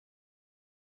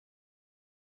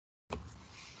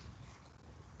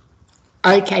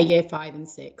Okay, year 5 and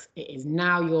 6, it is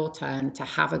now your turn to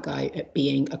have a go at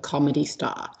being a comedy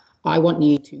star. I want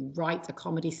you to write a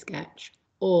comedy sketch,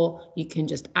 or you can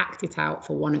just act it out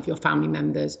for one of your family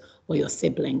members or your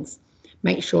siblings.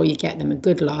 Make sure you get them a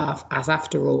good laugh, as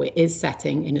after all, it is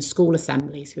setting in a school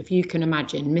assembly. So if you can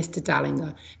imagine Mr.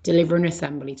 Dallinger delivering an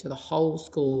assembly to the whole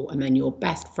school and then your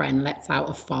best friend lets out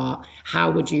a fart,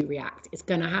 how would you react? It's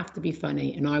going to have to be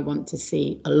funny, and I want to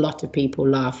see a lot of people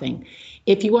laughing.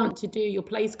 If you want to do your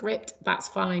play script, that's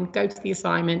fine. Go to the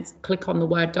assignments, click on the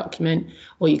Word document,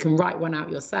 or you can write one out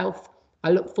yourself. I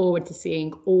look forward to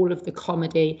seeing all of the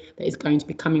comedy that is going to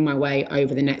be coming my way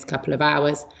over the next couple of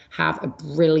hours. Have a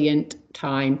brilliant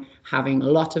time, having a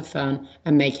lot of fun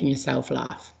and making yourself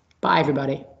laugh. Bye,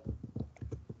 everybody.